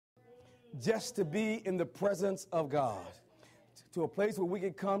just to be in the presence of God, to a place where we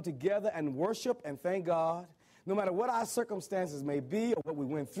can come together and worship and thank God. No matter what our circumstances may be or what we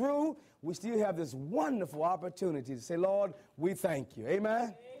went through, we still have this wonderful opportunity to say, Lord, we thank you.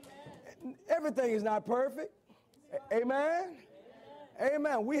 Amen? Amen. Everything is not perfect. Amen?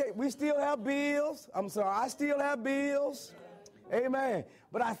 Amen. We still have bills. I still have bills. Amen.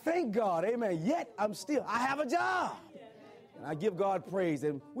 But I thank God. Amen. Yet I have a job. And I give God praise.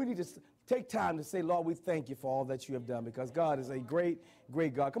 And we need to take time to say, Lord, we thank you for all that you have done, because God is a great,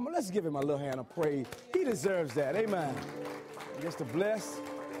 great God. Come on, let's give him a little hand of praise. He deserves that. Amen. Just to bless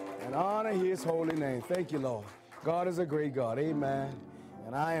and honor his holy name. Thank you, Lord. God is a great God. Amen.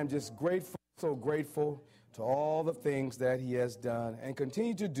 And I am just grateful, so grateful to all the things that he has done and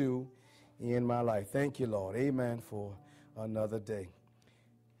continue to do in my life. Thank you, Lord. Amen, for another day.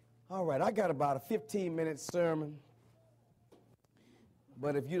 All right, I got about a 15-minute sermon.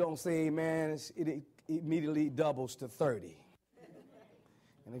 But if you don't say amen, it immediately doubles to 30.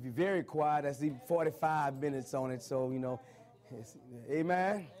 And if you're very quiet, that's even 45 minutes on it. So,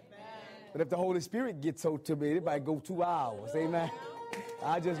 amen? But if the Holy Spirit gets so to me, it might go 2 hours. Amen?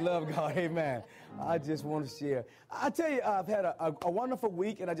 I just love God. Amen. I just want to share. I tell you, I've had a wonderful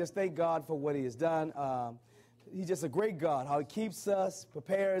week, and I just thank God for what he has done. He's just a great God, how he keeps us,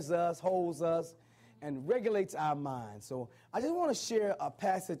 prepares us, holds us, and regulates our minds. So I just want to share a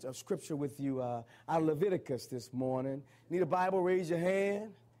passage of Scripture with you out of Leviticus this morning. Need a Bible? Raise your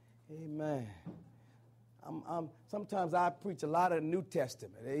hand. Amen. Sometimes I preach a lot of the New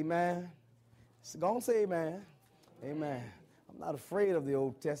Testament. Amen. So go on, say amen. Amen. I'm not afraid of the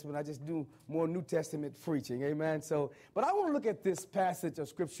Old Testament. I just do more New Testament preaching. Amen. But I want to look at this passage of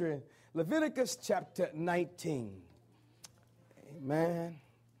Scripture in Leviticus chapter 19. Amen.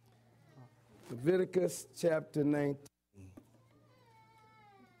 Leviticus chapter 19.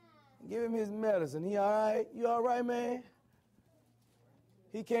 Give him his medicine. He all right? You all right, man?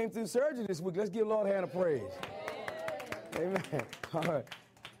 He came through surgery this week. Let's give the Lord a hand of praise. Amen. All right.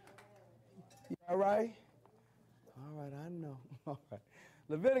 You all right? All right, I know. All right.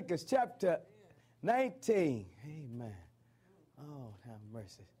 Leviticus chapter 19. Amen. Oh, have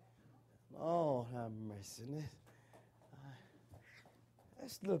mercy. Oh, have mercy.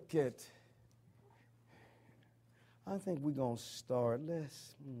 Let's look at... I think we're going to start.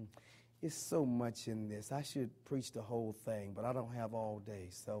 It's so much in this. I should preach the whole thing, but I don't have all day.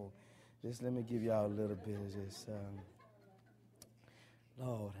 So just let me give y'all a little bit of this.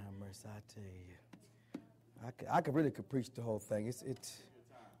 Lord have mercy, I tell you. I could preach the whole thing.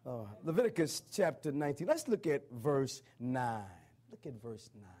 Leviticus chapter 19. Let's look at verse 9. Look at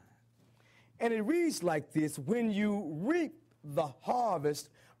verse 9. And it reads like this: when you reap the harvest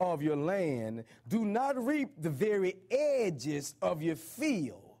of your land, do not reap the very edges of your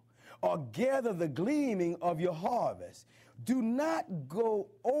field, or gather the gleaning of your harvest. Do not go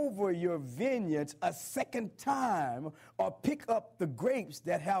over your vineyards a second time, or pick up the grapes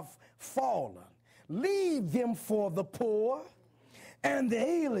that have fallen. Leave them for the poor and the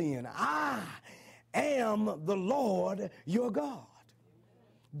alien. I am the Lord your God.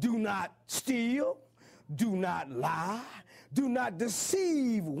 Do not steal. Do not lie. Do not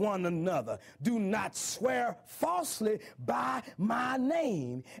deceive one another. Do not swear falsely by my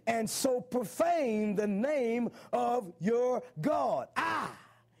name, and so profane the name of your God. I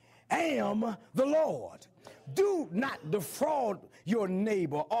am the Lord. Do not defraud your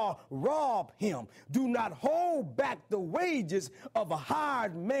neighbor or rob him. Do not hold back the wages of a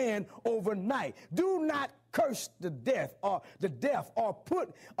hired man overnight. Do not curse the deaf or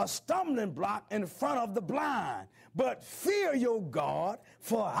put a stumbling block in front of the blind. But fear your God,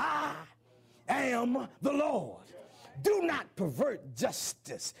 for I am the Lord. Do not pervert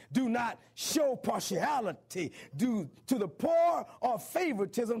justice. Do not show partiality to the poor or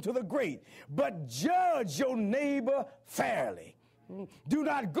favoritism to the great, but judge your neighbor fairly. Do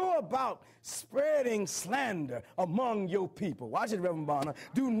not go about spreading slander among your people. Watch it, Reverend Bonner.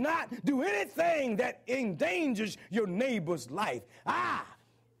 Do not do anything that endangers your neighbor's life. I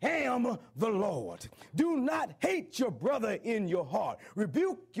am the Lord. Do not hate your brother in your heart.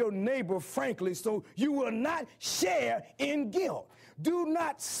 Rebuke your neighbor frankly, so you will not share in guilt. Do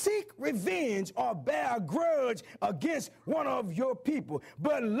not seek revenge or bear a grudge against one of your people,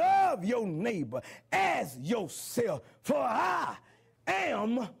 but love your neighbor as yourself, for I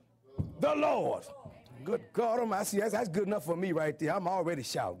am the Lord. Good God, I see that's good enough for me right there. I'm already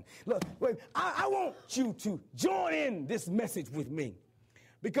shouting. Look, wait, I want you to join in this message with me,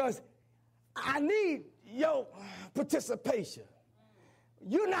 because I need your participation.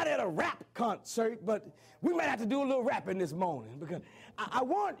 you're not at a rap concert, but we might have to do a little rapping this morning because I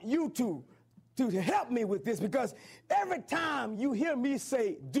want you to help me with this, because every time you hear me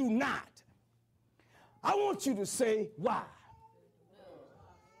say do not, I want you to say why.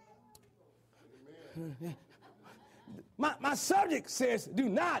 My subject says do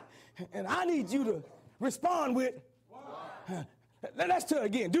not, and I need you to respond with why. Let's try it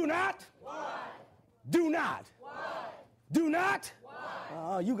again. Do not. Why? Do not. Why? Do not.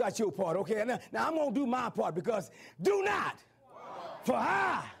 Why? You got your part, okay? Now I'm going to do my part, because do not. Why? For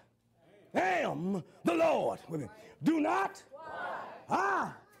I am the Lord. Wait a minute. Do not.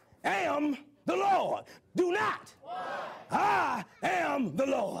 Why? I am the Lord. Do not. Why? I am the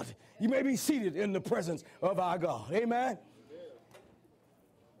Lord. You may be seated in the presence of our God. Amen.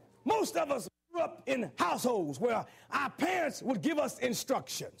 Most of us grew up in households where our parents would give us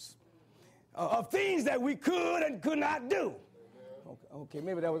instructions of things that we could and could not do. Okay,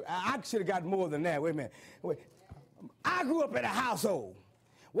 maybe that was, I should have got more than that. Wait a minute. I grew up in a household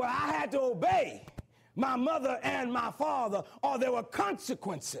where I had to obey my mother and my father, or there were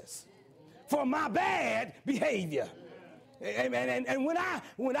consequences for my bad behavior. Amen. And when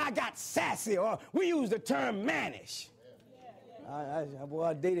I got sassy, or we use the term mannish,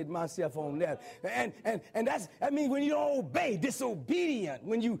 I dated myself on that. And that means when you don't obey, disobedient,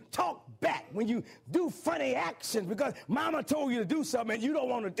 when you talk back, when you do funny actions because mama told you to do something and you don't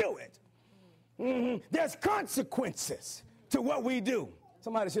want to do it. Mm-hmm. There's consequences to what we do.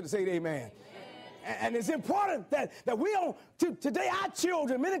 Somebody should have said amen. And it's important that we don't, today our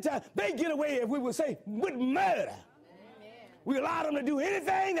children, many times, they get away, if we would say, with murder. We allow them to do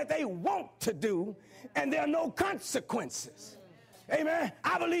anything that they want to do, and there are no consequences. Amen.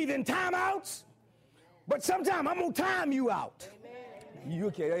 I believe in timeouts, but sometimes I'm going to time you out. Amen. You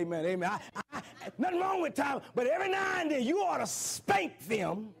okay? Amen. Amen. Nothing wrong with time, but every now and then you ought to spank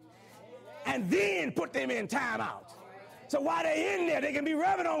them and then put them in timeout. So while they're in there, they can be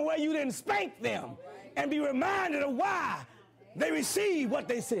rubbing on where you didn't spank them and be reminded of why they received what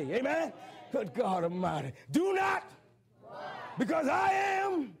they see. Amen. Good God Almighty. Do not. Because I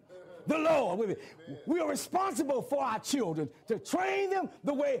am the Lord. We are responsible for our children to train them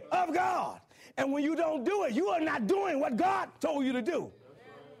the way of God. And when you don't do it, you are not doing what God told you to do.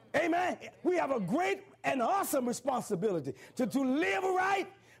 Amen. We have a great and awesome responsibility to live right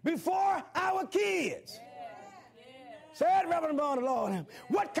before our kids. Said Reverend Barney, Lord,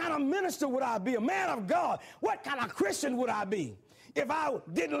 what kind of minister would I be? A man of God. What kind of Christian would I be if I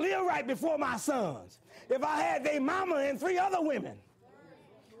didn't live right before my sons? If I had their mama and 3 other women,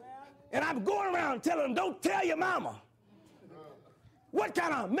 and I'm going around telling them, don't tell your mama, what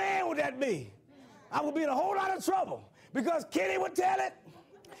kind of man would that be? I would be in a whole lot of trouble, because Kenny would tell it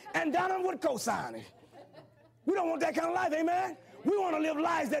and Donald would co-sign it. We don't want that kind of life, amen? We want to live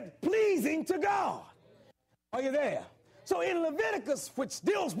lives that are pleasing to God. Are you there? So in Leviticus, which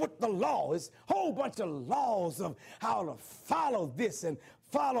deals with the law, it's a whole bunch of laws of how to follow this and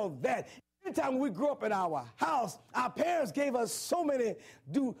follow that. Anytime we grew up in our house, our parents gave us so many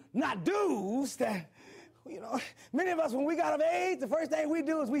do-not-dos that, many of us, when we got of age, the first thing we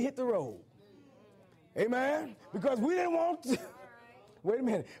do is we hit the road. Amen? Because we didn't want to. Wait a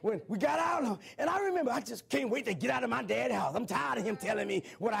minute. When we got out, and I remember, I just can't wait to get out of my dad's house. I'm tired of him telling me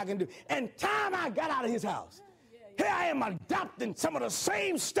what I can do. And time I got out of his house, here I am adopting some of the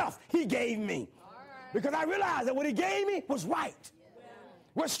same stuff he gave me. Because I realized that what he gave me was right,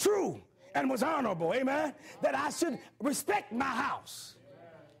 was true, and was honorable, amen? That I should respect my house.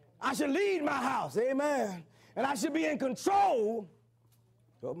 I should lead my house, amen? And I should be in control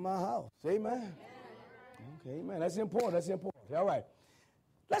of my house, amen? Okay, amen. That's important, that's important. All right.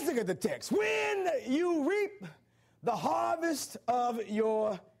 Let's look at the text. When you reap the harvest of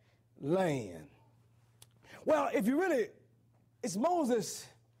your land. Well, if you really, it's Moses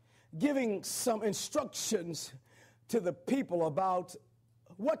giving some instructions to the people about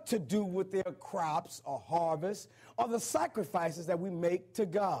what to do with their crops or harvest or the sacrifices that we make to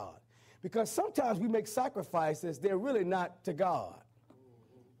God. Because sometimes we make sacrifices, they're really not to God.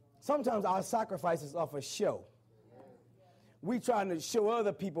 Sometimes our sacrifices are for show. We're trying to show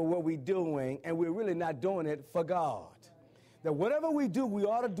other people what we're doing, and we're really not doing it for God. That whatever we do, we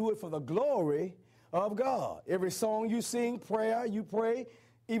ought to do it for the glory of God. Every song you sing, prayer you pray,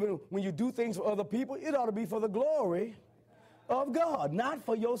 even when you do things for other people, it ought to be for the glory of God, not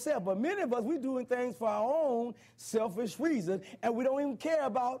for yourself. But many of us, we're doing things for our own selfish reasons, and we don't even care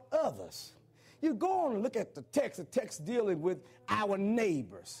about others. You go on and look at the text dealing with our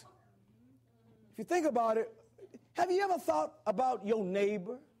neighbors. If you think about it, have you ever thought about your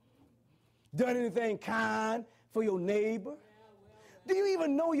neighbor? Done anything kind for your neighbor? Do you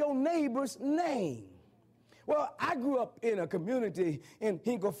even know your neighbor's name? Well, I grew up in a community in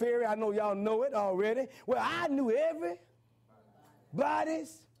Hinkle Ferry. I know y'all know it already. Well, I knew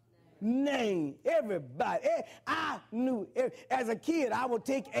everybody's name. Everybody. I knew. As a kid, I would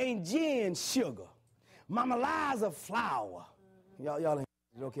take Aunt Jen sugar, Mama Liza flour. Y'all ain't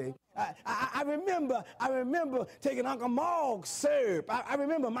okay. I remember taking Uncle Mog's syrup. I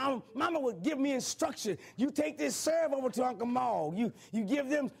remember Mama would give me instruction. You take this syrup over to Uncle Mog. You give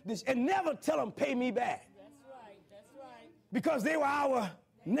them this and never tell them pay me back. That's right. Because they were our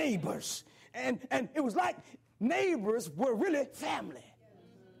neighbors. And it was like neighbors were really family.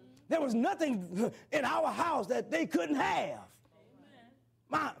 There was nothing in our house that they couldn't have. Amen.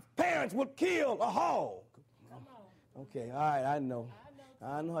 My parents would kill a hog. Okay, all right, I know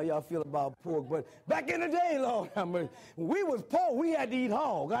how y'all feel about pork, but back in the day, Lord, when we was poor, we had to eat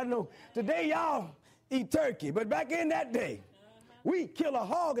hog. I know today y'all eat turkey, but back in that day, we kill a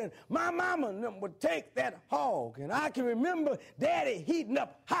hog, and my mama would take that hog, and I can remember Daddy heating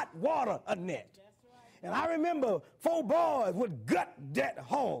up hot water a net. And I remember 4 boys would gut that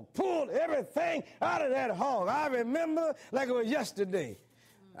hog, pull everything out of that hog. I remember like it was yesterday.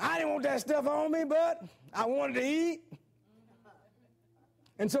 I didn't want that stuff on me, but I wanted to eat.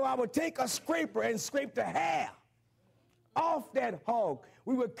 And so I would take a scraper and scrape the hair off that hog.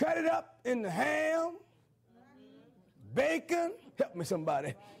 We would cut it up into ham, bacon, help me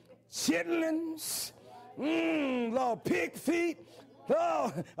somebody, chitlins, Lord, pig feet.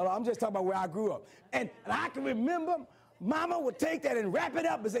 Oh, I'm just talking about where I grew up. And I can remember Mama would take that and wrap it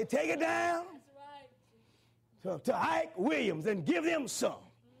up and say, take it down to Ike Williams and give them some.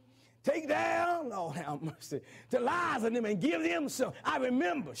 Take down, Lord have mercy, to Liza and them and give them some. I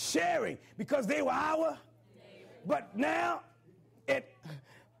remember sharing because they were our. But now,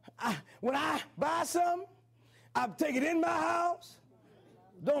 when I buy something, I take it in my house,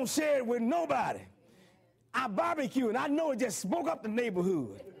 don't share it with nobody. I barbecue, and I know it just smoke up the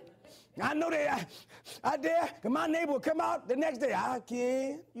neighborhood. I know that I dare, because my neighbor would come out the next day. I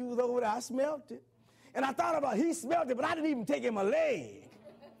can't. You was over there. I smelt it. And I thought about he smelt it, but I didn't even take him a leg.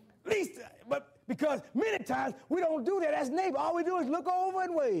 At least, but because many times we don't do that as neighbor. All we do is look over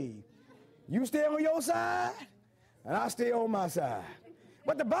and wave. You stay on your side, and I stay on my side.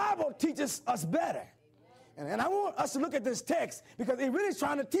 But the Bible teaches us better. And I want us to look at this text because it really is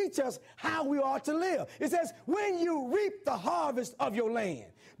trying to teach us how we are to live. It says, when you reap the harvest of your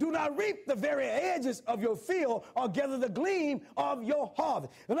land, do not reap the very edges of your field or gather the gleam of your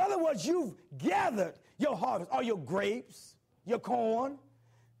harvest. In other words, you've gathered your harvest, or your grapes, your corn.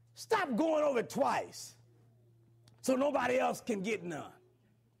 Stop going over it twice so nobody else can get none.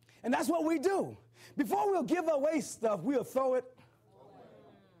 And that's what we do. Before we'll give away stuff, we'll throw it.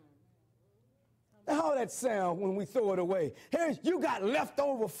 How that sound when we throw it away? Here, you got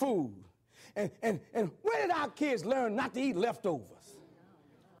leftover food. And where did our kids learn not to eat leftovers?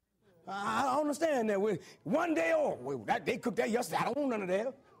 I don't understand that. One day, they cooked that yesterday. I don't want none of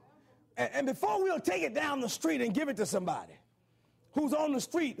that. And before we'll take it down the street and give it to somebody who's on the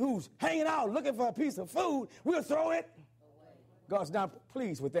street, who's hanging out looking for a piece of food, we'll throw it. God's not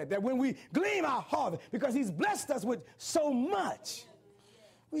pleased with that. That when we glean our harvest, because he's blessed us with so much.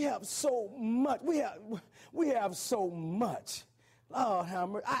 We have so much. We have so much. Oh,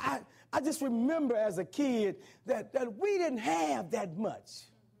 I just remember as a kid that we didn't have that much.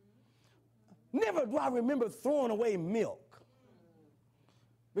 Never do I remember throwing away milk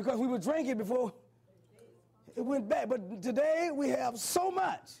because we would drink it before it went bad. But today we have so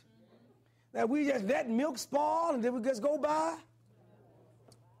much that we just let milk spoil and then we just go buy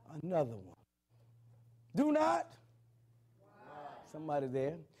another one. Do not. Somebody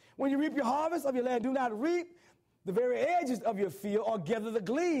there. When you reap your harvest of your land, do not reap the very edges of your field or gather the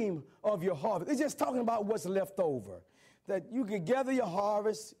gleam of your harvest. It's just talking about what's left over. That you can gather your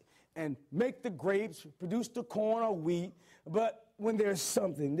harvest and make the grapes, produce the corn or wheat, but when there's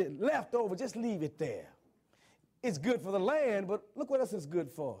something left over, just leave it there. It's good for the land, but look what else it's good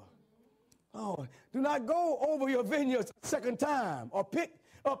for. Oh, do not go over your vineyards a second time or pick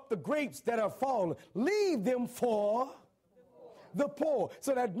up the grapes that are fallen. Leave them for the poor.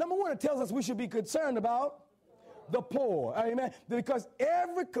 So that, number one, it tells us we should be concerned about the poor. Amen. Because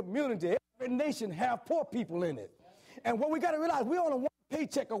every community, every nation have poor people in it. And what we got to realize, we're only one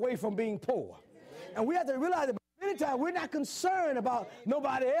paycheck away from being poor. And we have to realize that many times we're not concerned about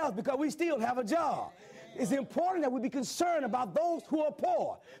nobody else because we still have a job. It's important that we be concerned about those who are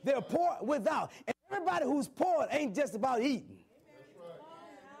poor. They're poor without. And everybody who's poor ain't just about eating.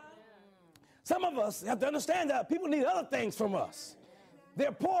 Some of us have to understand that people need other things from us.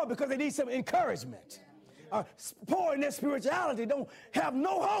 They're poor because they need some encouragement. poor in their spirituality don't have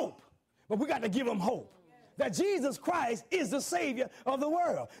no hope. But we got to give them hope that Jesus Christ is the Savior of the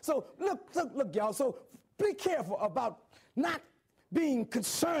world. So look, y'all. So be careful about not being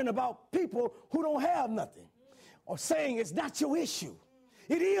concerned about people who don't have nothing or saying it's not your issue.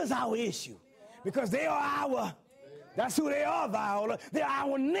 It is our issue because they are that's who they are, Viola. They're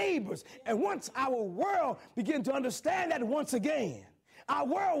our neighbors. And once our world begins to understand that once again, our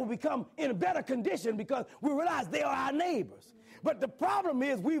world will become in a better condition because we realize they are our neighbors. But the problem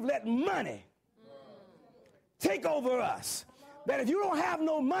is we've let money take over us. That if you don't have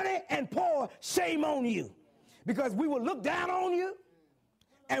no money and poor, shame on you. Because we will look down on you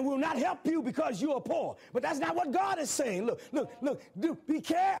and will not help you because you are poor. But that's not what God is saying. Look, be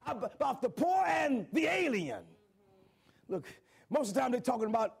careful about the poor and the alien. Look, most of the time they're talking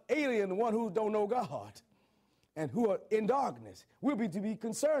about alien, the one who don't know God and who are in darkness. We'll be to be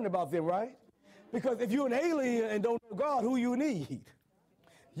concerned about them, right? Because if you're an alien and don't know God, who you need?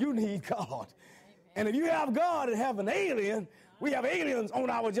 You need God. And if you have God and have an alien, we have aliens on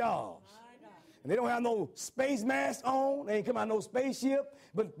our jobs. And they don't have no space mask on. They ain't come out no spaceship.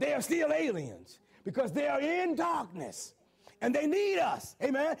 But they are still aliens because they are in darkness. And they need us.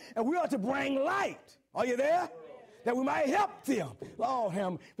 Amen. And we are to bring light. Are you there? That we might help them. Lord,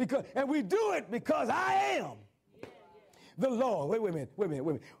 him. And we do it because I am the Lord. Wait a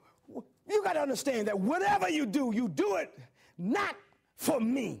minute. You got to understand that whatever you do it not for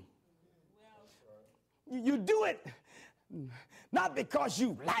me. You do it not because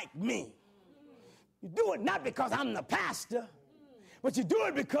you like me. You do it not because I'm the pastor, but you do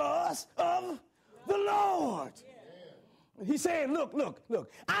it because of the Lord. He's saying, look,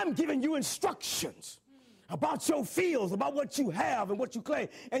 I'm giving you instructions about your fields, about what you have and what you claim.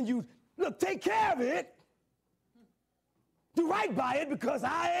 And you, take care of it. Do right by it because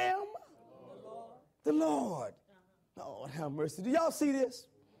I am the Lord. Lord, have mercy. Do y'all see this?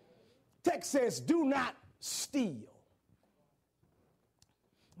 Text says, do not steal.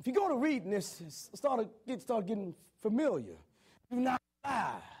 If you go to reading this, start getting familiar. Do not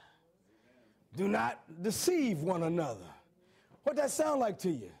lie. Do not deceive one another. What that sound like to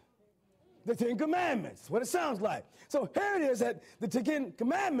you? The Ten Commandments, what it sounds like. So here it is that the Ten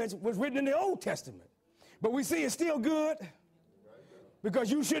Commandments was written in the Old Testament. But we see it's still good because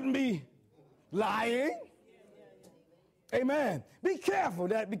you shouldn't be lying. Amen. Be careful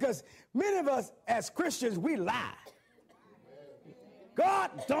that because many of us as Christians, we lie.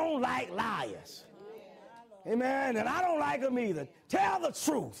 God don't like liars. Amen. And I don't like them either. Tell the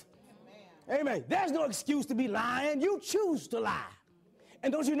truth. Amen. There's no excuse to be lying. You choose to lie.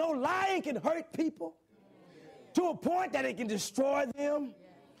 And don't you know lying can hurt people to a point that it can destroy them?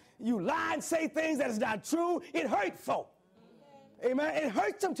 You lie and say things that is not true. It hurts folk. Amen. It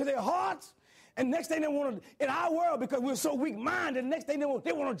hurts them to their hearts. And next thing they want to, in our world, because we're so weak-minded, next thing they want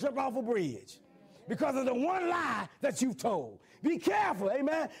to jump off a bridge because of the one lie that you've told. Be careful,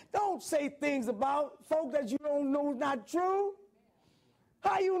 amen. Don't say things about folk that you don't know is not true.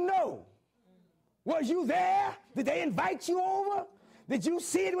 How you know? Was you there? Did they invite you over? Did you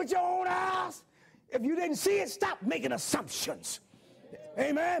see it with your own eyes? If you didn't see it, stop making assumptions.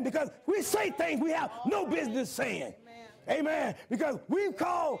 Amen. Because we say things we have no business saying. Amen. Because we've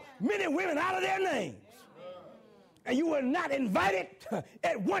called men and women out of their names. And you were not invited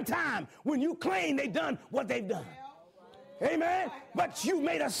at one time when you claim they done what they've done. Amen. But you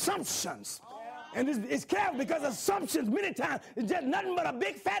made assumptions. And it's careful because assumptions many times is just nothing but a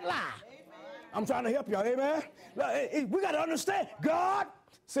big fat lie. I'm trying to help y'all. Amen. We got to understand. God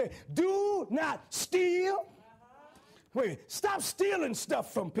said, do not steal. Wait, stop stealing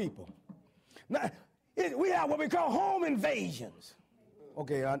stuff from people. Now, we have what we call home invasions.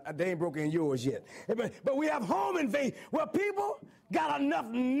 Okay, they ain't broken yours yet. But we have home invasion where people got enough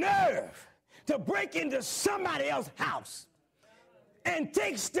nerve to break into somebody else's house and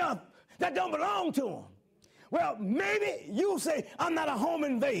take stuff that don't belong to them. Well, maybe you say, I'm not a home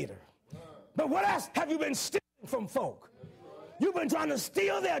invader. But what else have you been stealing from folk? You've been trying to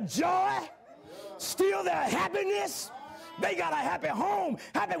steal their joy, steal their happiness. They got a happy home,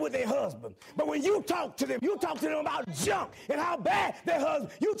 happy with their husband. But when you talk to them about junk and how bad their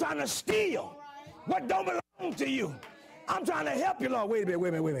husband, you trying to steal what don't belong to you. I'm trying to help you, Lord. Wait a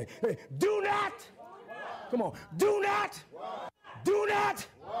minute. Do not, come on, do not,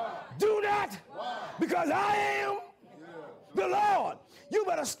 because I am the Lord. You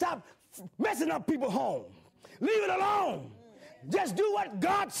better stop messing up people's home. Leave it alone. Just do what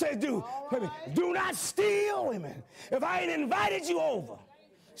God says do. Do not steal. Amen. If I ain't invited you over,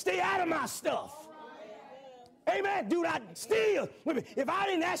 stay out of my stuff. Amen. Do not steal. If I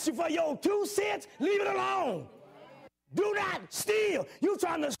didn't ask you for your 2 cents, leave it alone. Do not steal. You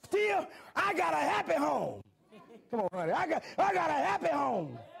trying to steal? I got a happy home. Come on, honey. I got a happy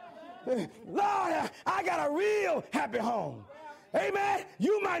home. Lord, I got a real happy home. Amen.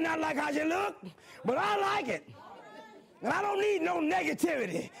 You might not like how you look, but I like it. And I don't need no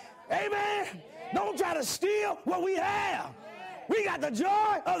negativity. Amen. Don't try to steal what we have. We got the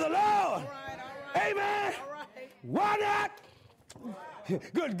joy of the Lord. Amen. Why not?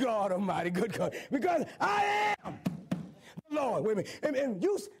 Good God Almighty, good God. Because I am the Lord. Wait a minute. And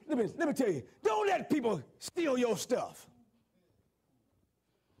you, let me tell you, don't let people steal your stuff.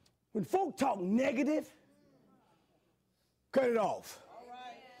 When folk talk negative, cut it off.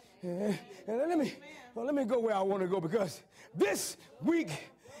 And let me go where I want to go, because this week,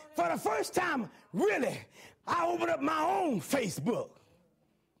 for the first time, really, I opened up my own Facebook.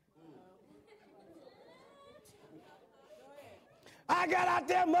 I got out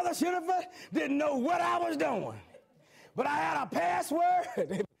there, Mother Jennifer, didn't know what I was doing. But I had a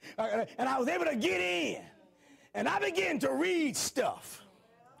password, and I was able to get in. And I began to read stuff.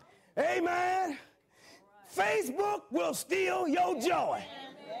 Amen. Facebook will steal your joy.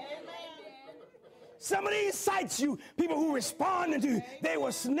 Some of these sites, people who responding to, they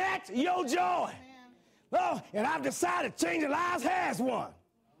will snatch your joy. Oh, and I've decided Changing Lives has one.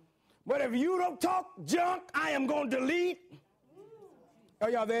 But if you don't talk junk, I am going to delete. Are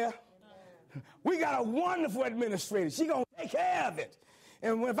y'all there? We got a wonderful administrator. She's going to take care of it.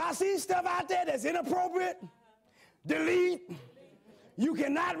 And if I see stuff out there that's inappropriate, delete. You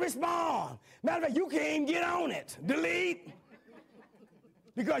cannot respond. Matter of fact, you can't even get on it. Delete.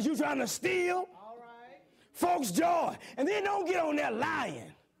 Because you're trying to steal folks' joy. And then don't get on there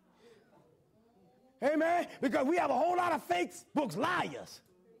lying. Amen? Because we have a whole lot of Facebook liars.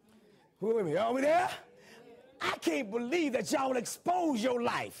 Wait a minute, are we there? I can't believe that y'all will expose your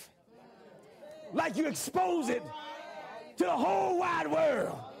life like you expose it to the whole wide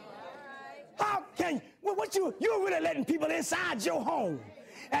world. How can you're really letting people inside your home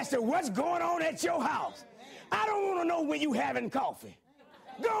as to what's going on at your house? I don't want to know when you having coffee.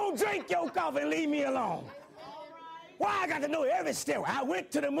 Go drink your coffee and leave me alone. Why I got to know every step? I went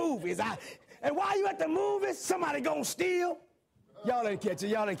to the movies. And while you at the movies, somebody gonna steal? Y'all didn't catch it.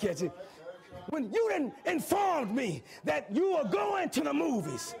 Y'all didn't catch it. When you didn't informed me that you were going to the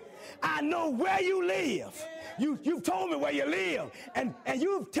movies, I know where you live. You've told me where you live. And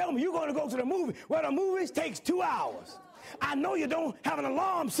you've told me you're going to go to the movie. Well, the movies takes 2 hours. I know you don't have an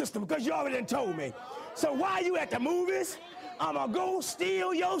alarm system because you already told me. So while you at the movies, I'm going to go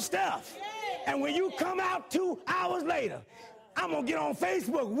steal your stuff. And when you come out 2 hours later, I'm going to get on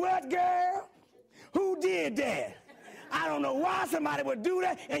Facebook. What, girl? Who did that? I don't know why somebody would do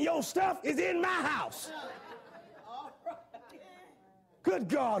that, and your stuff is in my house. Good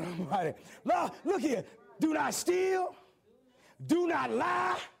God Almighty. Look here. Do not steal, do not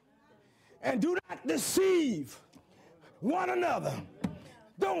lie, and do not deceive one another.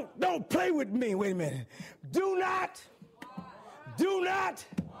 Don't play with me. Wait a minute. Do not,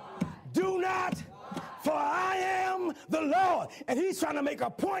 for I am the Lord. And he's trying to make a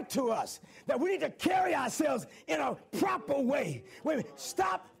point to us that we need to carry ourselves in a proper way. Wait a minute.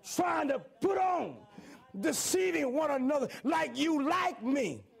 Stop trying to put on deceiving one another like you like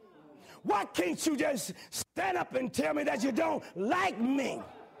me. Why can't you just stand up and tell me that you don't like me?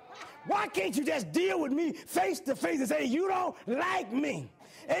 Why can't you just deal with me face to face and say you don't like me?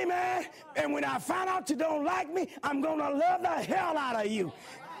 Amen. And when I find out you don't like me, I'm going to love the hell out of you.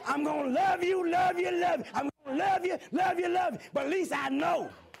 I'm going to love you, love you, love you. I'm going to love you, love you, love you. But at least I know.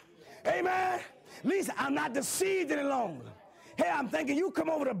 Amen. At least I'm not deceived any longer. Hey, I'm thinking you come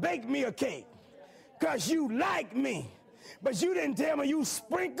over to bake me a cake because you like me. But you didn't tell me you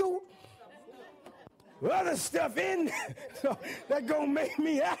sprinkled other stuff in there. So that's going to make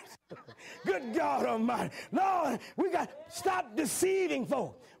me act. Good God Almighty. Lord, we got to stop deceiving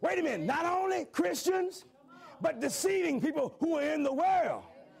folks. Wait a minute. Not only Christians, but deceiving people who are in the world.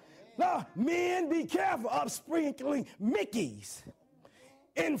 Lord, men, be careful of sprinkling Mickeys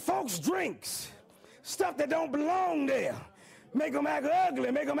in folks' drinks. Stuff that don't belong there. Make them act ugly,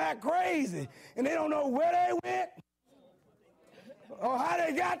 make them act crazy. And they don't know where they went or how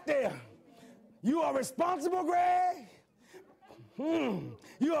they got there. You are responsible, Greg?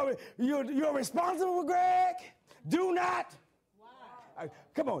 You're responsible, Greg? Do not.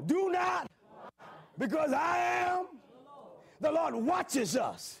 Come on, do not. Because I am. The Lord watches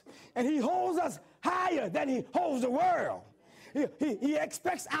us. And he holds us higher than he holds the world. He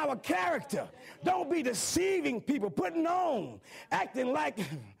expects our character. Don't be deceiving people, putting on, acting like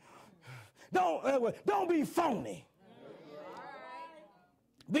Don't be phony.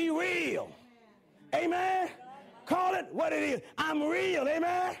 Be real. Amen. Call it what it is. I'm real.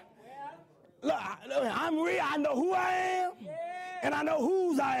 Amen. Look, I'm real. I know who I am, and I know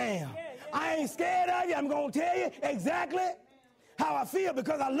whose I am. I ain't scared of you. I'm going to tell you exactly how I feel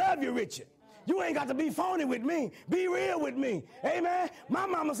because I love you, Richard. You ain't got to be phony with me. Be real with me. Amen. My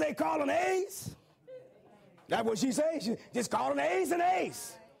mama say call an ace. That's what she says. She just call an ace an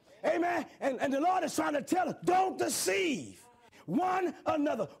ace. Amen. And the Lord is trying to tell us, don't deceive one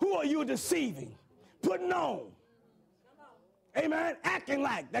another. Who are you deceiving? Putting on. Amen. Acting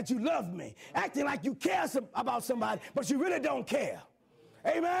like that you love me. Acting like you care about somebody, but you really don't care.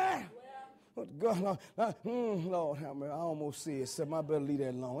 Amen. God, Lord, I almost see it. So I better leave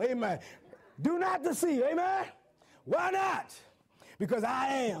that alone. Amen. Do not deceive. Amen. Why not? Because I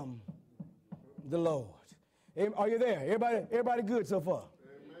am the Lord. Are you there? Everybody good so far?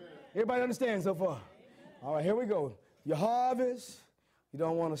 Amen. Everybody understand so far? All right, here we go. Your harvest. You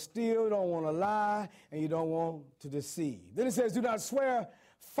don't want to steal, you don't want to lie, and you don't want to deceive. Then it says, do not swear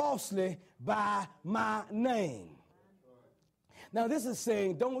falsely by my name. Now this is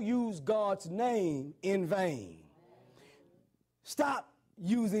saying don't use God's name in vain. Stop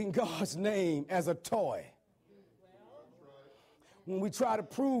using God's name as a toy. When we try to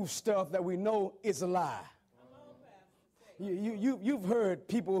prove stuff that we know is a lie. You've heard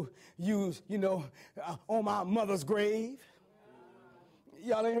people use, on my mother's grave.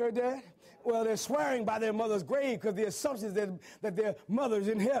 Y'all ain't heard that? Well, they're swearing by their mother's grave because the assumption is that their mother's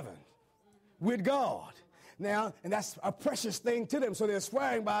in heaven with God. Now, and that's a precious thing to them, so they're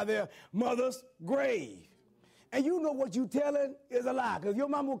swearing by their mother's grave. And you know what you telling is a lie, because your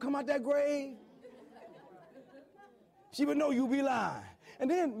mama will come out that grave. She would know you be lying. And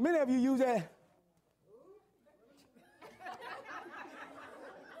then many of you use that.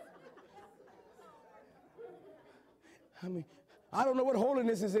 I don't know what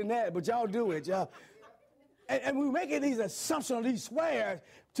holiness is in that, but y'all do it, y'all. And we're making these assumptions, these swears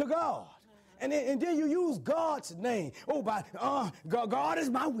to God. And then you use God's name. God is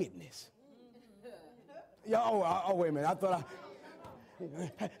my witness. Oh, wait a minute. I thought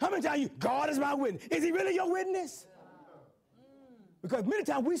how many times God is my witness? Is he really your witness? Because many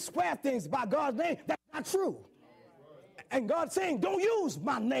times we swear things by God's name that's not true. And God's saying, don't use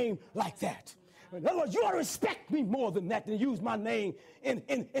my name like that. In other words, you ought to respect me more than that, than use my name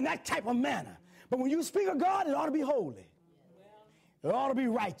in that type of manner. But when you speak of God, it ought to be holy. It ought to be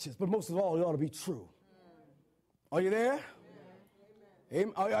righteous, but most of all, it ought to be true. Are you there?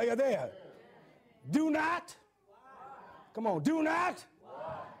 Amen. Are you there? Do not. Come on, do not.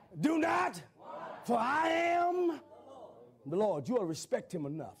 Do not. For I am the Lord. You ought to respect him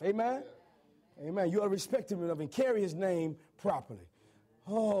enough. Amen? Amen. You ought to respect him enough and carry his name properly.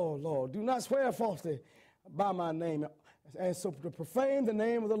 Oh, Lord, do not swear falsely by my name. And so to profane the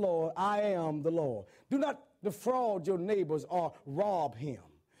name of the Lord, I am the Lord. Do not defraud your neighbors or rob him.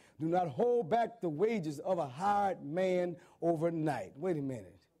 Do not hold back the wages of a hired man overnight. Wait a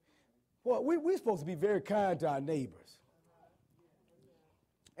minute. Well, we're supposed to be very kind to our neighbors.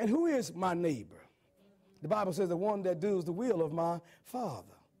 And who is my neighbor? The Bible says the one that does the will of my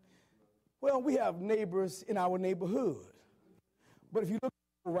Father. Well, we have neighbors in our neighborhood. But if you look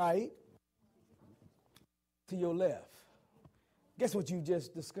right to your left, guess what you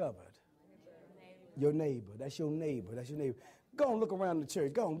just discovered? Your neighbor. That's your neighbor. That's your neighbor. Go and look around the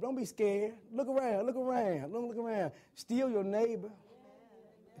church. Go on. Don't be scared. Look around. Look around. Don't look around. Steal your neighbor.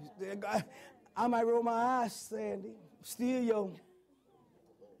 I might roll my eyes, Sandy. Steal your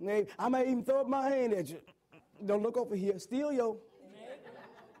neighbor. I might even throw up my hand at you. Don't look over here. Steal your.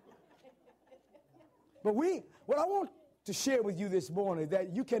 But what I want to share with you this morning is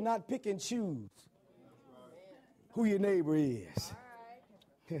that you cannot pick and choose who your neighbor is.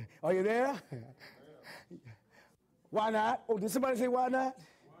 Are you there? Why not? Oh, did somebody say why not?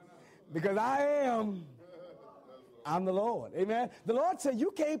 Because I'm the Lord. Amen. The Lord said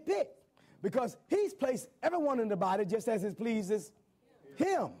you can't pick because he's placed everyone in the body just as it pleases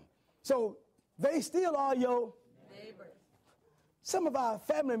him. So they still are your neighbor. Some of our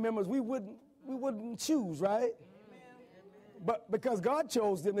family members we wouldn't choose, right? But because God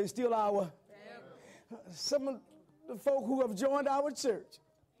chose them, they still our. Some of the folk who have joined our church,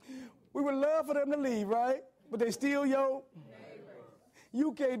 we would love for them to leave, right? But they still your.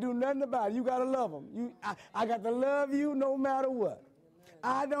 You can't do nothing about it. You got to love them. I got to love you no matter what.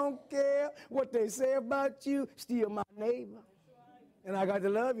 I don't care what they say about you. Still my neighbor. And I got to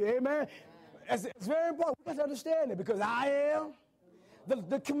love you. Amen. It's very important. We got to understand it because I am.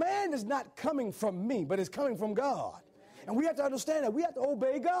 The command is not coming from me, but it's coming from God. And we have to understand that we have to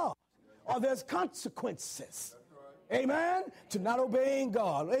obey God. or there's consequences. Amen? To not obeying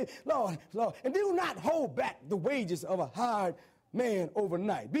God. Lord, and do not hold back the wages of a hired man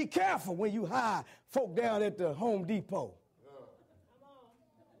overnight. Be careful when you hire folk down at the Home Depot.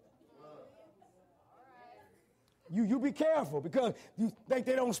 You be careful because you think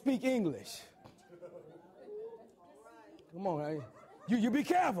they don't speak English. Come on, you be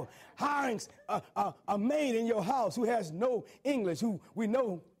careful. Hiring a maid in your house who has no English, who we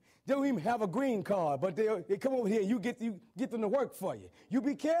know they don't even have a green card, but they come over here and you get them to work for you. You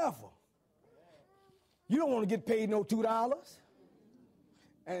be careful. You don't want to get paid no $2.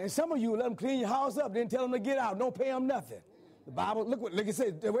 And some of you let them clean your house up, then tell them to get out. Don't pay them nothing. The Bible, look it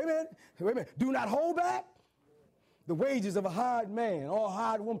says, wait a minute. Do not hold back the wages of a hired man or a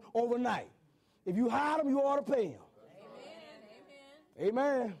hired woman overnight. If you hire them, you ought to pay them. Amen.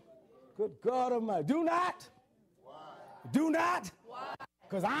 Amen. Good God Almighty. Do not. Why? Do not. Why?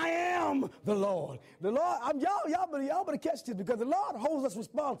 Because I am the Lord. The Lord, y'all better catch this because the Lord holds us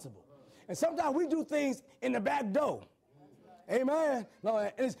responsible. And sometimes we do things in the back door. Amen.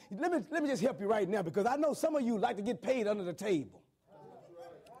 Lord, let me just help you right now because I know some of you like to get paid under the table.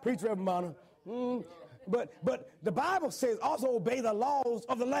 Preach, Reverend Bonner. But the Bible says also obey the laws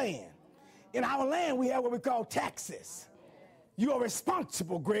of the land. In our land, we have what we call taxes. You are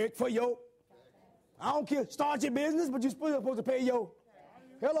responsible, Greg, for your, I don't care, start your business, but you're supposed to pay your,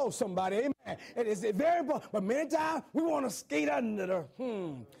 hello, somebody, amen. And it's very important, but many times we want to skate under the,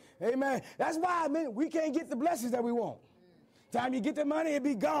 amen. That's why, we can't get the blessings that we want. Time you get the money, it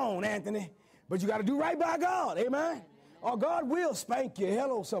be gone, Anthony. But you got to do right by God, amen. Or God will spank you.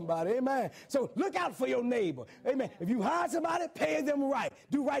 Hello, somebody. Amen. So look out for your neighbor. Amen. If you hire somebody, pay them right.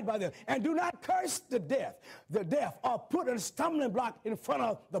 Do right by them. And do not curse the deaf, or put a stumbling block in front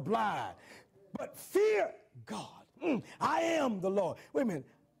of the blind. But fear God. I am the Lord. Wait a minute.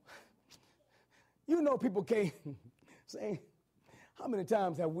 You know people can't say, how many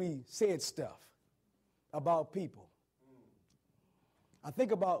times have we said stuff about people? I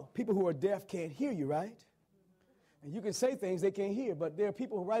think about people who are deaf can't hear you, right? And you can say things they can't hear, but there are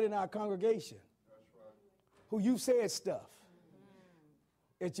people right in our congregation who you said stuff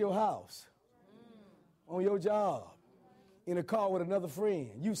at your house, on your job, in a car with another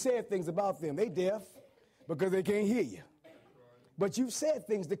friend. You said things about them. They deaf because they can't hear you. But you said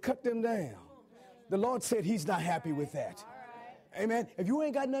things to cut them down. The Lord said he's not happy with that. Amen. If you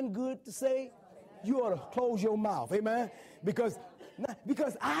ain't got nothing good to say, you ought to close your mouth. Amen. Because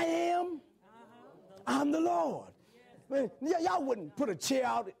I'm the Lord. Man, y'all wouldn't put a chair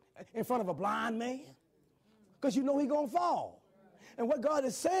out in front of a blind man because you know he's going to fall. And what God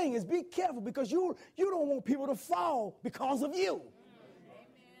is saying is be careful because you don't want people to fall because of you. Amen.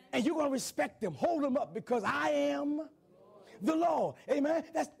 And you're going to respect them, hold them up because I am the Lord. Amen.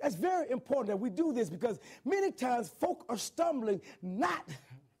 That's very important that we do this because many times folk are stumbling not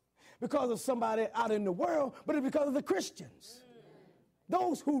because of somebody out in the world, but it's because of the Christians.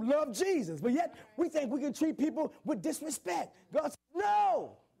 Those who love Jesus, but yet we think we can treat people with disrespect. God says,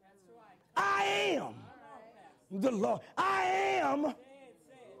 no, I am the Lord. I am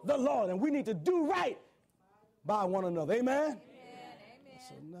the Lord, and we need to do right by one another. Amen?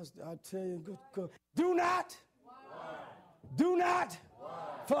 So I tell you, good. Do not,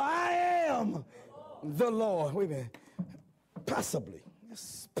 for I am the Lord. Wait a minute. Possibly,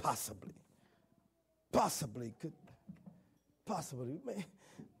 yes, possibly,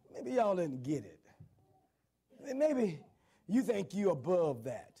 maybe y'all didn't get it. Maybe you think you're above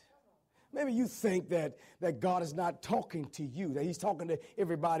that. Maybe you think that God is not talking to you, that he's talking to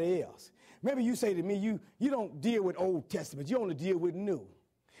everybody else. Maybe you say to me, you don't deal with Old Testament, you only deal with New.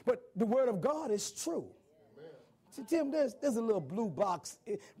 But the word of God is true. See, Tim, there's a little blue box.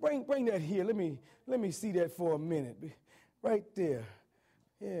 Bring that here. Let me see that for a minute. Right there.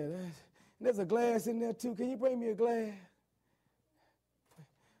 Yeah, there's a glass in there too. Can you bring me a glass?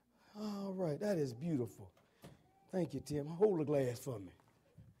 All right, that is beautiful. Thank you, Tim. Hold the glass for me.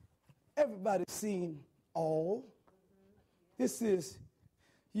 Everybody's seen all. This is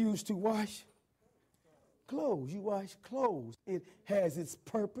used to wash clothes. You wash clothes. It has its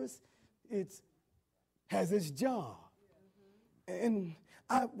purpose. It has its job. And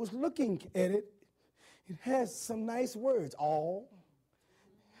I was looking at it. It has some nice words. All.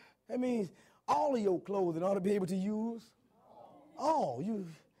 That means all of your clothing ought to be able to use all.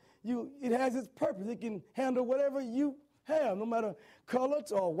 It has its purpose. It can handle whatever you have, no matter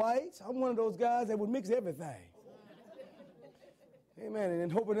colors or whites. I'm one of those guys that would mix everything. Amen. And then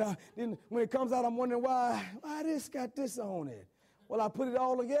hoping then when it comes out, I'm wondering why this got this on it. Well, I put it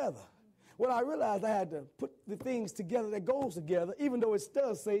all together. Well, I realized I had to put the things together that goes together, even though it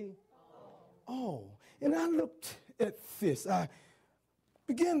does say all. And I looked at this. I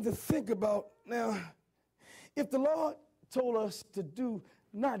began to think about, now, if the Lord told us to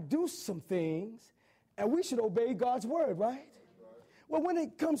not do some things, and we should obey God's word, right? Well, when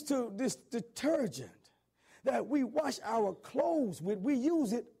it comes to this detergent that we wash our clothes with, we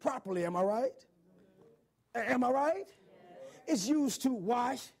use it properly, am I right? Am I right? It's used to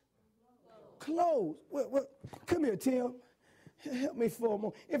wash clothes. Well, come here, Tim. Help me for a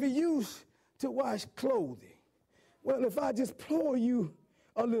moment. If it's used to wash clothing, well, if I just pour you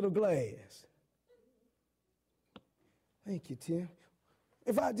a little glass. Thank you, Tim.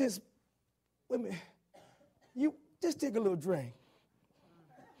 If I just, wait a minute, you just take a little drink.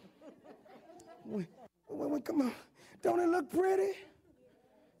 Wait, come on. Don't it look pretty?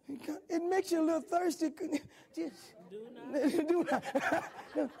 It makes you a little thirsty. Just do not.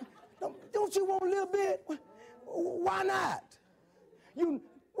 Don't you want a little bit? Why not?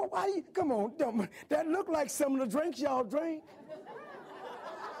 Why do you, come on, that look like some of the drinks y'all drink.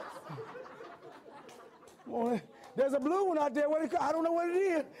 Well, there's a blue one out there. I don't know what it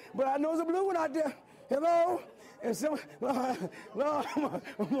is, but I know there's a blue one out there. Hello? And some, I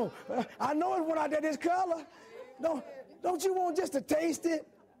know it's one out there this color. Don't you want just to taste it?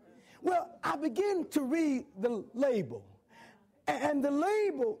 Well, I begin to read the label, and the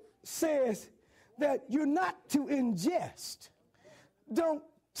label says that you're not to ingest. Don't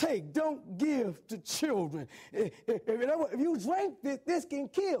give to children. If you drink this can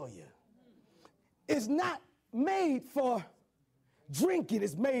kill you. It's not made for drinking.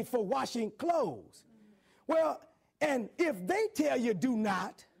 It's made for washing clothes. Well, and if they tell you do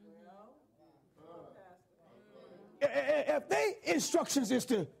not, if they instructions is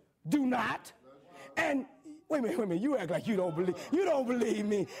to do not, and wait a minute, you act like you don't believe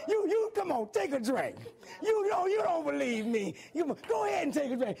me. You come on, take a drink. You don't believe me. Go ahead and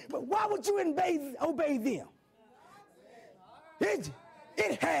take a drink. But why would you obey them? It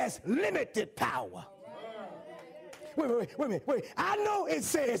has limited power. Wait. I know it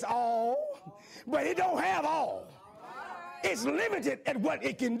says all, but it don't have all. It's limited at what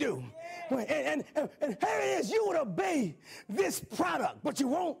it can do. And here it is, you would obey this product, but you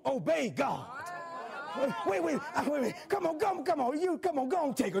won't obey God. Wait. Come on. Go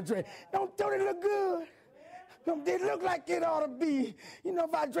and take a drink. Don't it look good? Don't it look like it ought to be? You know,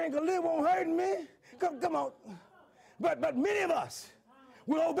 if I drink a little, it won't hurt me. Come on. But many of us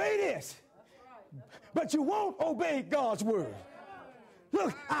will obey this. But you won't obey God's word.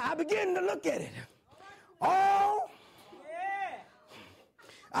 Look, I begin to look at it.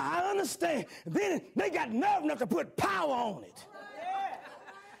 I understand. Then they got nerve enough to put power on it.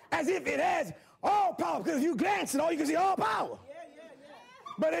 As if it has all power. Because if you glance at all, you can see all power.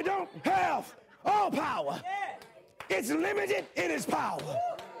 But it don't have all power. It's limited in its power.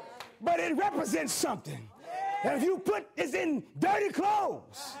 But it represents something. And if you put this in dirty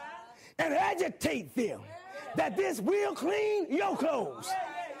clothes and agitate them, that this will clean your clothes.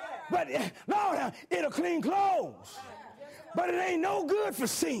 But Lord, it'll clean clothes. But it ain't no good for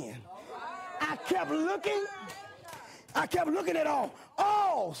sin. I kept looking at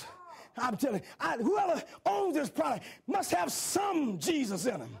alls. I'm telling you, whoever owns this product must have some Jesus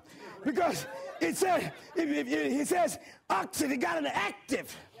in them. Because it says, it says oxygen got an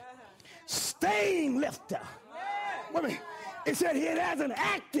active stain lifter. Wait a minute. It said it has an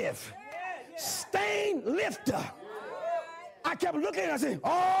active stain lifter. I kept looking and I said,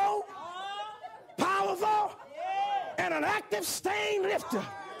 all powerful and an active stain lifter.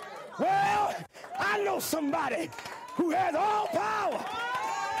 Well, I know somebody who has all power.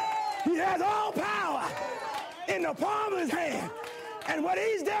 He has all power in the palm of his hand. And what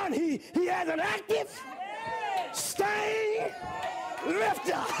he's done, he has an active stain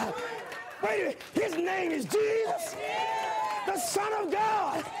lifter. Wait a minute, his name is Jesus, the Son of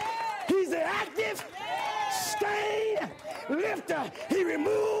God. He's the active stain lifter. He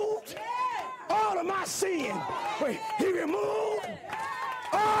removed all of my sin. Wait, he removed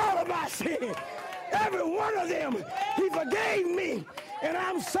all of my sin. Every one of them, he forgave me. And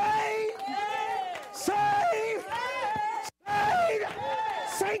I'm saved,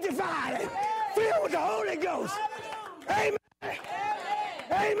 sanctified, filled with the Holy Ghost. Amen.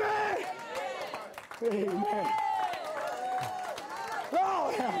 Amen. Amen.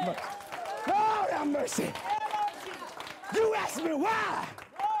 Lord have mercy. You ask me why.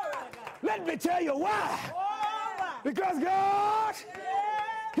 Let me tell you why. Because God,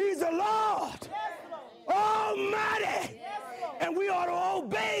 he's the Lord Almighty. And we ought to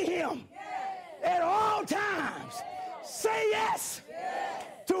obey him at all times. Say yes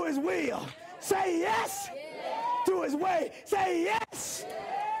to his will. Say yes to his way. Say yes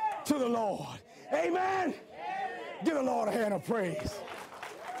to the Lord. Amen. Give the Lord a hand of praise.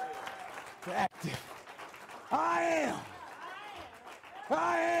 Active. I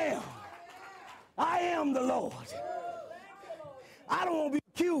am the Lord. I don't want to be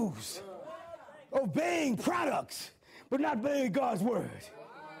accused of obeying products, but not obeying God's word.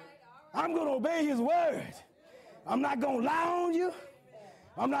 I'm going to obey his word. I'm not going to lie on you.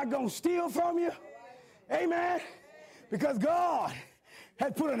 I'm not going to steal from you. Amen. Because God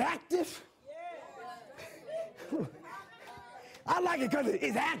has put an active. I like it because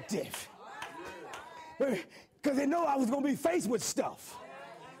it's active. Because they know I was going to be faced with stuff.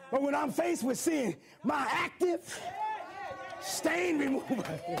 But when I'm faced with sin, my active stain remover.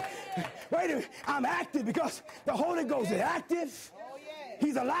 Wait a minute. I'm active because the Holy Ghost is active.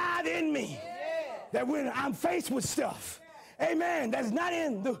 He's alive in me. That when I'm faced with stuff, amen, that's not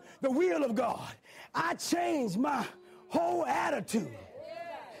in the will of God, I change my whole attitude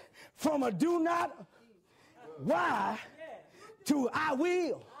from a do not, why, to I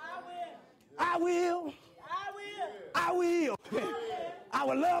will. I will. I will. I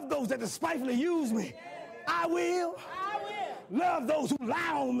will love those that despitefully use me. I will. Love those who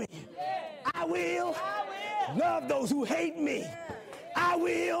lie on me. I will. Love those who hate me. I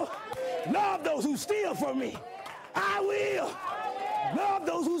will. Love those who steal from me. I will. Love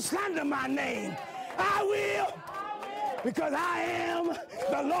those who slander my name. I will. Because I am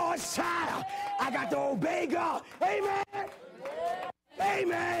the Lord's child. I got to obey God. Amen.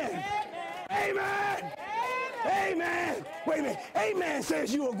 Amen. Amen. Amen. Wait a minute. Amen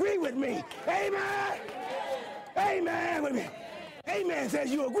says you agree with me. Amen. Amen. Wait a minute. Amen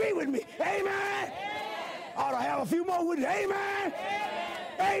says you agree with me. Amen. Ought to have a few more with you. Amen.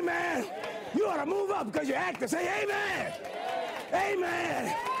 Amen. You ought to move up because you're active. Say amen.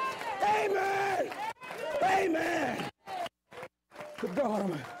 Amen. Amen. Amen. Good God,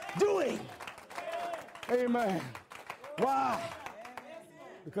 I'm doing. Amen. Why?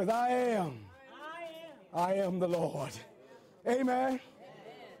 Because I am the Lord. Amen.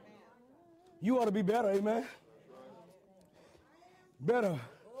 You ought to be better. Amen. Better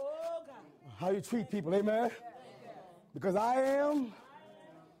how you treat people. Amen. Because I am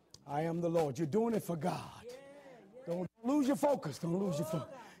the Lord. You're doing it for God. Don't lose your focus. Don't lose your focus.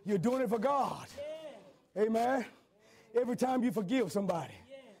 You're doing it for God. Amen. Every time you forgive somebody,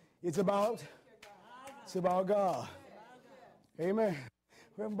 it's about God. Amen.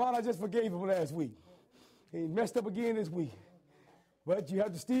 Well, I just forgave him last week. He messed up again this week. But you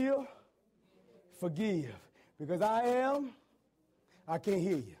have to still forgive. Because I can't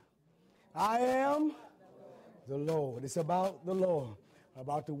hear you. I am the Lord. It's about the Lord.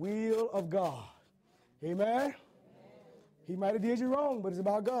 About the will of God. Amen? He might have did you wrong, but it's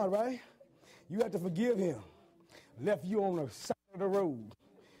about God, right? You have to forgive him. Left you on the side of the road.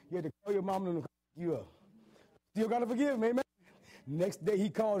 You had to call your mom and pick you up. Still got to forgive him, amen? Next day he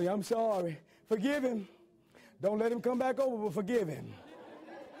called you, I'm sorry. Forgive him. Don't let him come back over, but forgive him.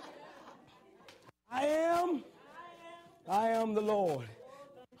 I am the Lord.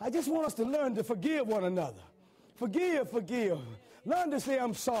 I just want us to learn to forgive one another. Forgive. Learn to say,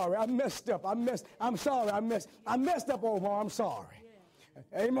 I'm sorry. I messed up. I'm sorry. I messed up, Omar. I'm sorry.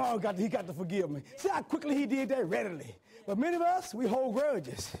 Omar he got to forgive me. See how quickly he did that? Readily. But many of us, we hold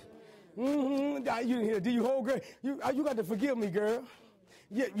grudges. Do you hold grudges? You got to forgive me, girl.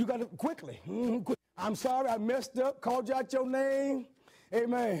 Yeah, you got to quickly. I'm sorry. I messed up. Called you out your name.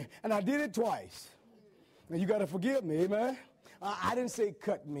 Amen. And I did it twice. And you got to forgive me. Amen. I didn't say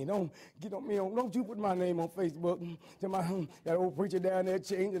cut me. Don't you put my name on Facebook. That old preacher down there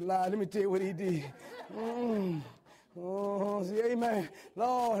changed the line. Let me tell you what he did. Oh, see, amen.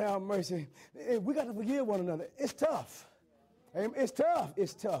 Lord have mercy. We got to forgive one another. It's tough. It's tough.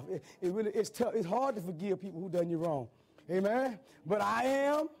 It's tough. It's tough. It's hard to forgive people who done you wrong. Amen. But I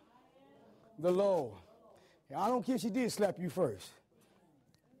am the Lord. I don't care if she did slap you first.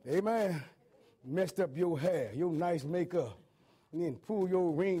 Amen. Messed up your hair, your nice makeup. And then pull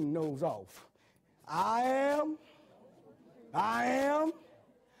your ring nose off. I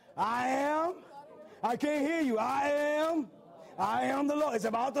can't hear you. I am the Lord. It's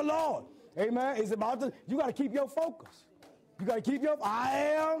about the Lord. Amen. It's about you got to keep your focus. You got to keep your,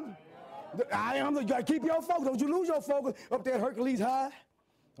 you got to keep your focus. Don't you lose your focus up there at Hercules High.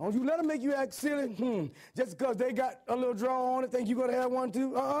 Don't you let them make you act silly. Just because they got a little draw on it, think you're going to have one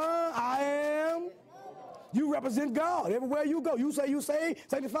too. You represent God everywhere you go. You say you saved,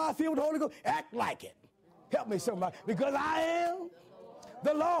 sanctified, filled with the Holy Ghost. Act like it. Help me somebody. Because I am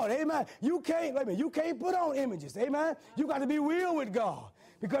the Lord. Amen. You can't put on images. Amen. You got to be real with God.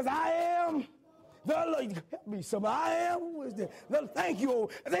 Because I am The Lord, help me, somebody. I am. Who is that? Thank you,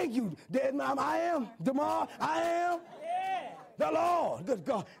 Dead Mom. I am. Damar, I am. Yeah. The Lord. Good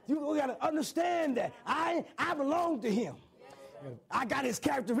God. You got to understand that I belong to him. I got his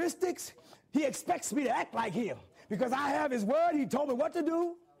characteristics. He expects me to act like him because I have his word. He told me what to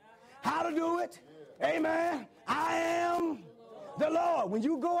do, how to do it. Amen. I am the Lord. When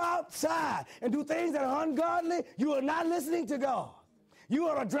you go outside and do things that are ungodly, you are not listening to God. You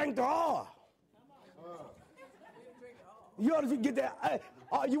ought to drink the oil. You ought to get that.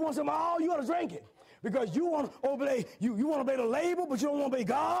 You want some oil, you ought to drink it. Because you want to obey, you want to obey the label, but you don't want to obey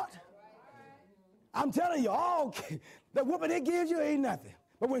God. I'm telling you, the whooping it gives you ain't nothing.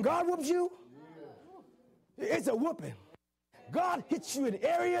 But when God whoops you, it's a whooping. God hits you in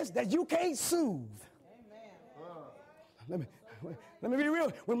areas that you can't soothe. Let me be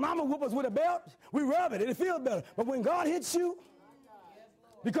real. When mama whoop us with a belt, we rub it and it feels better. But when God hits you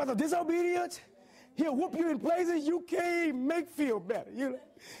because of disobedience, he'll whoop you in places you can't make feel better.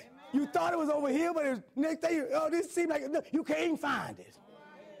 You thought it was over here, but next day, this seemed like you can't find it.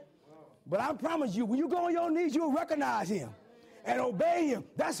 But I promise you, when you go on your knees, you'll recognize him and obey him.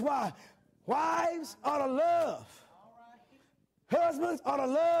 That's why wives ought to love. Husbands ought to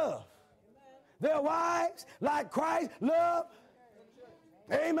love their wives like Christ loved.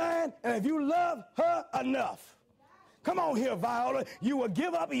 Amen. And if you love her enough, come on here, Viola, you will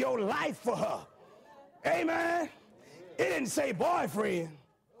give up your life for her. Amen. It didn't say boyfriend.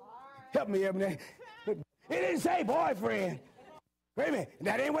 Help me, Ebony. It didn't say boyfriend. Wait a minute.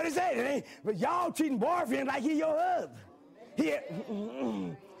 That ain't what it said. It ain't. But y'all treating boyfriend like he your husband. He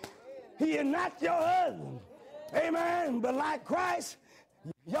is not your husband. Amen. But like Christ,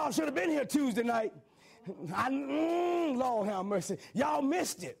 y'all should have been here Tuesday night. Lord have mercy. Y'all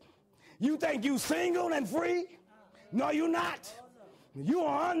missed it. You think you single and free? No, you're not. You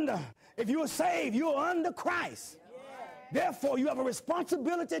are under. If you are saved, you are under Christ. Therefore, you have a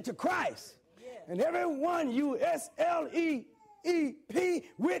responsibility to Christ. And everyone you SLEEP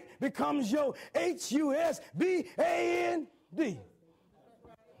with becomes your HUSBAND.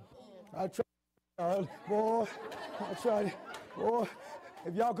 I tried, boy. I tried, boy.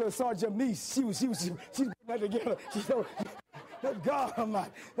 If y'all could have saw your niece, she was putting that together. Good God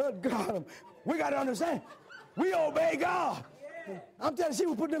Almighty. Good God Almighty. We got to understand. We obey God. I'm telling you, she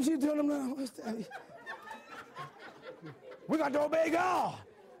was putting them, she was doing them. We got to obey God.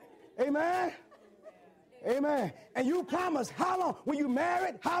 Amen. Amen. And you promise how long? When you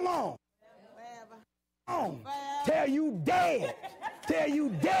married, how long? Till you dead. Till you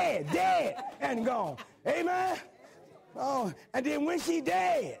dead and gone. Amen. Oh, and then when she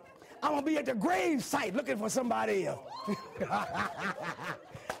dead, I'm going to be at the grave site looking for somebody else.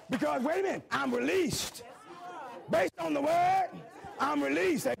 Because, wait a minute, I'm released. Based on the word, I'm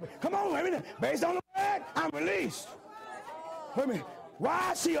released. Come on, wait a minute. Based on the word, I'm released. Wait a minute.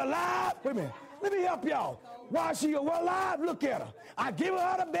 Why is she alive? Wait a minute. Let me help y'all. Why is she alive? Look at her. I give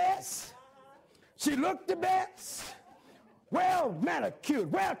her the best. She looked the best. Well manicured,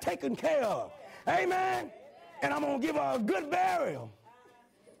 well taken care of. Amen. And I'm going to give her a good burial.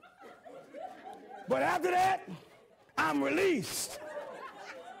 But after that, I'm released.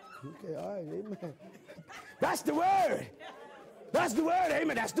 Okay, all right, amen. That's the word. That's the word,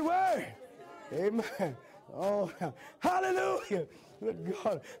 amen. That's the word. Amen. Oh, hallelujah. Good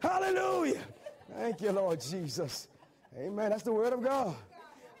God. Hallelujah. Thank you, Lord Jesus. Amen. That's the word of God.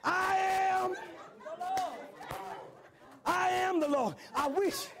 I am the Lord. I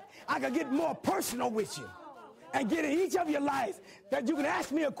wish I could get more personal with you and get in each of your life that you can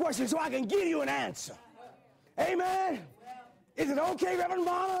ask me a question so I can give you an answer. Amen. Is it okay, Reverend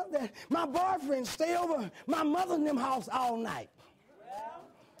Bonner, that my boyfriend stay over my mother and them house all night?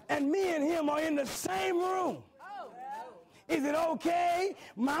 And me and him are in the same room. Is it okay?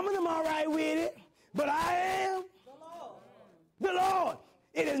 Mama and them all right with it, but I am the Lord.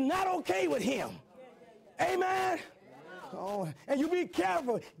 It is not okay with him. Amen. Oh, and you be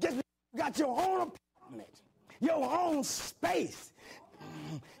careful. Just got your own apartment, your own space.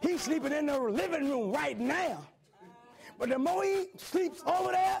 He's sleeping in the living room right now. But the more he sleeps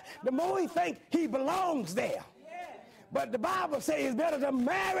over there, the more he thinks he belongs there. But the Bible says it's better to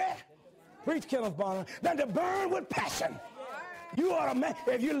marry, preach Kenneth Bonner, than to burn with passion. You ought to,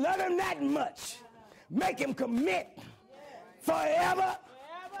 if you love him that much, make him commit forever.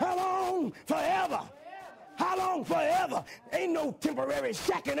 How long? Forever. How long? Forever. Ain't no temporary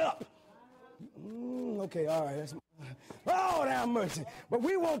shacking up. Okay, all right. Lord have mercy. But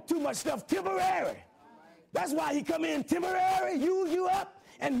we want too much stuff temporary. That's why he come in temporary, use you up,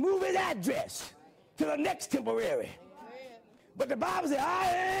 and move his address to the next temporary. But the Bible says,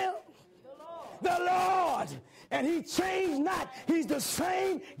 I am, the Lord, and he changed not. He's the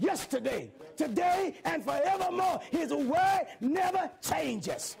same yesterday, today, and forevermore. His word never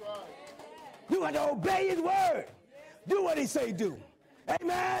changes. You have to obey his word. Do what he say do.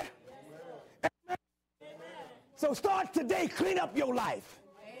 Amen. Amen. So start today. Clean up your life.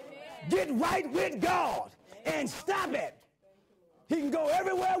 Get right with God and stop it. He can go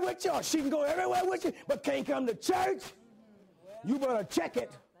everywhere with you, or she can go everywhere with you, but can't come to church. You better check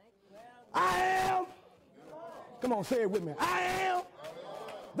it. I am. Come on, say it with me. I am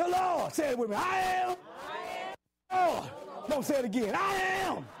the Lord. Say it with me. I am. Lord. Come on, say it again. I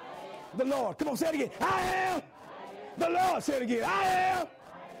am the Lord. Come on, say it again. I am the Lord. Say it again. I am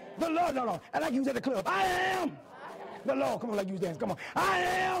the Lord. No. I like you said the club. I am the Lord. Come on, like you dance. Come on. I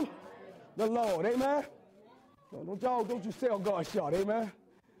am the Lord. Amen. Don't you sell God short. Amen.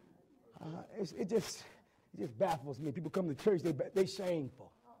 It just baffles me. People come to church, they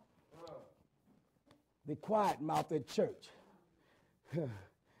shameful. They quiet mouth at church.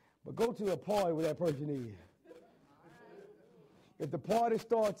 But go to a party where that person is. If the party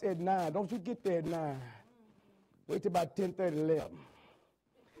starts at 9, don't you get there at 9. Wait till about 10:30, 11.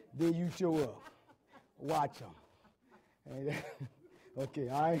 Then you show up. Watch them. Okay,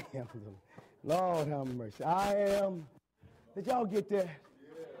 I am. Lord have mercy. I am. Did y'all get that?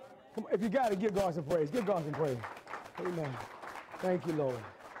 Come on, if you got it, give God some praise. Give God some praise. Amen. Thank you, Lord.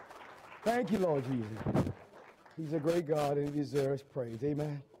 Thank you, Lord Jesus. He's a great God and he deserves praise.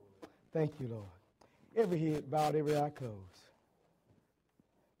 Amen. Thank you, Lord. Every head bowed, every eye closed.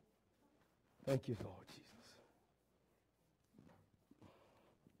 Thank you, Lord Jesus.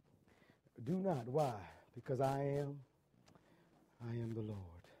 Do not. Why? Because I am the Lord.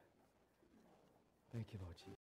 Thank you, Lord Jesus.